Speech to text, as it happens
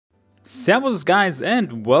Servus guys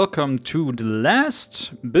and welcome to the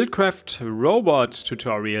last Buildcraft robot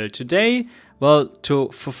tutorial. Today, well, to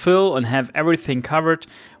fulfill and have everything covered,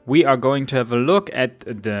 we are going to have a look at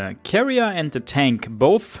the carrier and the tank.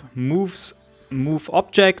 Both move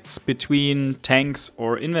objects between tanks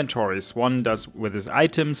or inventories. One does with his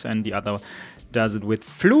items and the other does it with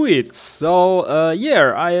fluids. So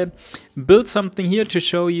yeah, I built something here to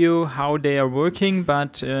show you how they are working,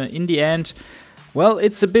 but in the end, well,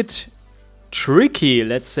 it's a bit tricky,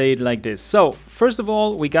 let's say it like this. So first of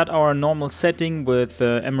all, we got our normal setting with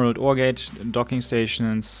emerald ore gate, docking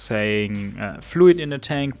stations saying fluid in the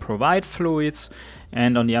tank, provide fluids,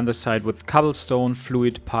 and on the other side with cobblestone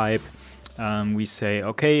fluid pipe, we say,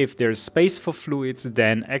 okay, if there's space for fluids,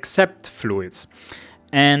 then accept fluids.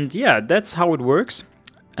 And yeah, that's how it works.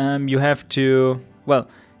 You have to, well,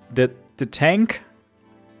 the tank,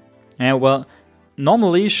 well,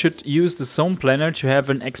 normally should use the zone planner to have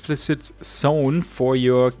an explicit zone for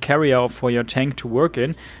your carrier or for your tank to work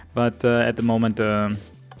in, but at the moment the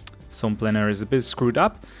zone planner is a bit screwed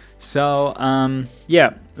up. So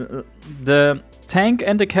yeah, the tank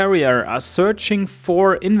and the carrier are searching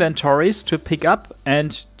for inventories to pick up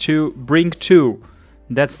and to bring to.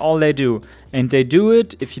 That's all they do, and they do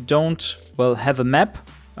it if you don't, well, have a map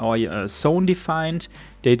or a zone defined.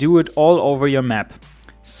 They do it all over your map.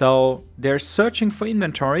 So they're searching for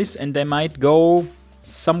inventories and they might go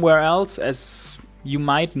somewhere else as you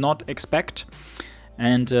might not expect.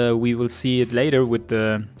 And we will see it later with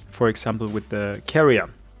the, for example, with the carrier.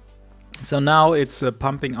 So now it's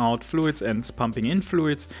pumping out fluids and it's pumping in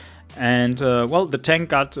fluids. And well, the tank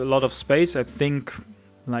got a lot of space, I think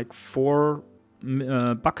like 4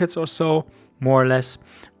 buckets or so, more or less.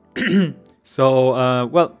 So,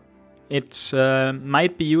 well, it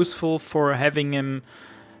might be useful for having him,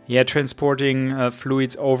 yeah, transporting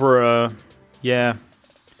fluids over yeah,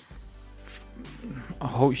 a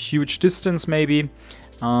whole huge distance maybe.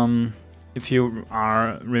 If you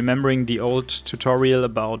are remembering the old tutorial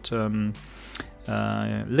about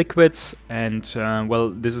liquids, and well,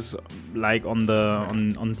 this is like on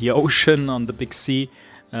the ocean, on the big sea.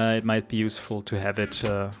 It might be useful to have it,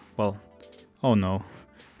 well, oh no,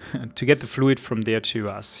 to get the fluid from there to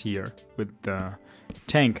us here with the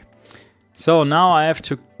tank. So now I have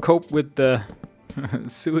to cope with the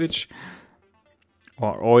sewage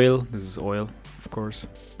or oil. This is oil, of course.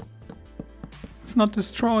 It's not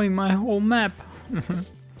destroying my whole map.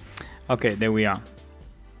 Okay, there we are.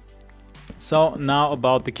 So now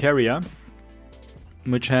about the carrier,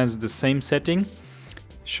 which has the same setting.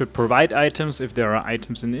 Should provide items if there are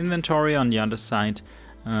items in inventory. On the other side,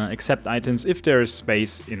 accept items if there is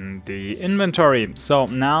space in the inventory. So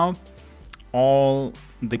now all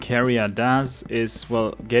the carrier does is,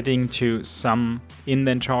 well, getting to some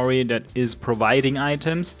inventory that is providing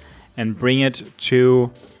items and bring it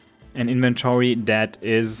to an inventory that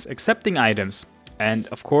is accepting items. And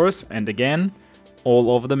of course, and again,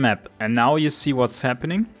 all over the map. And now you see what's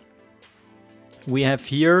happening. We have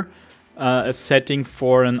here a setting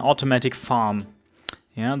for an automatic farm.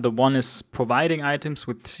 Yeah, the one is providing items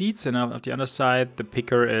with seeds, and on the other side the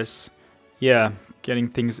picker is, yeah, getting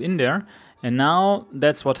things in there. And now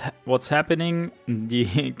that's what's happening.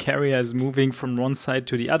 The carrier is moving from one side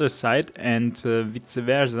to the other side and vice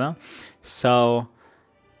versa. So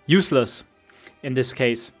useless in this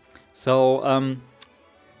case. So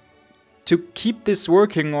to keep this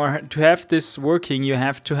working, or to have this working, you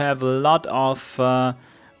have to have a lot of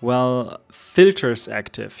well, filters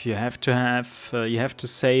active. You have to have you have to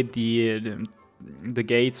say the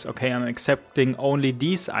gates, okay, I'm accepting only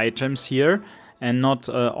these items here and not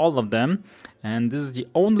all of them. And this is the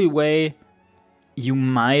only way you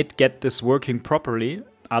might get this working properly.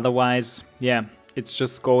 Otherwise, yeah, it's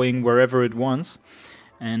just going wherever it wants.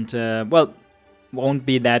 And well, won't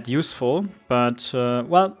be that useful. But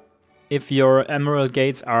well, if your emerald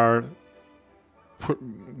gates are good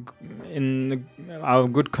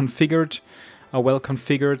configured, are well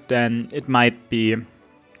configured, then it might be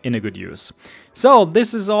in a good use. So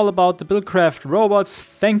this is all about the Buildcraft robots.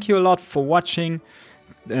 Thank you a lot for watching,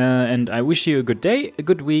 and I wish you a good day, a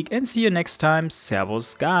good week, and see you next time.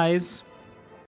 Servus guys.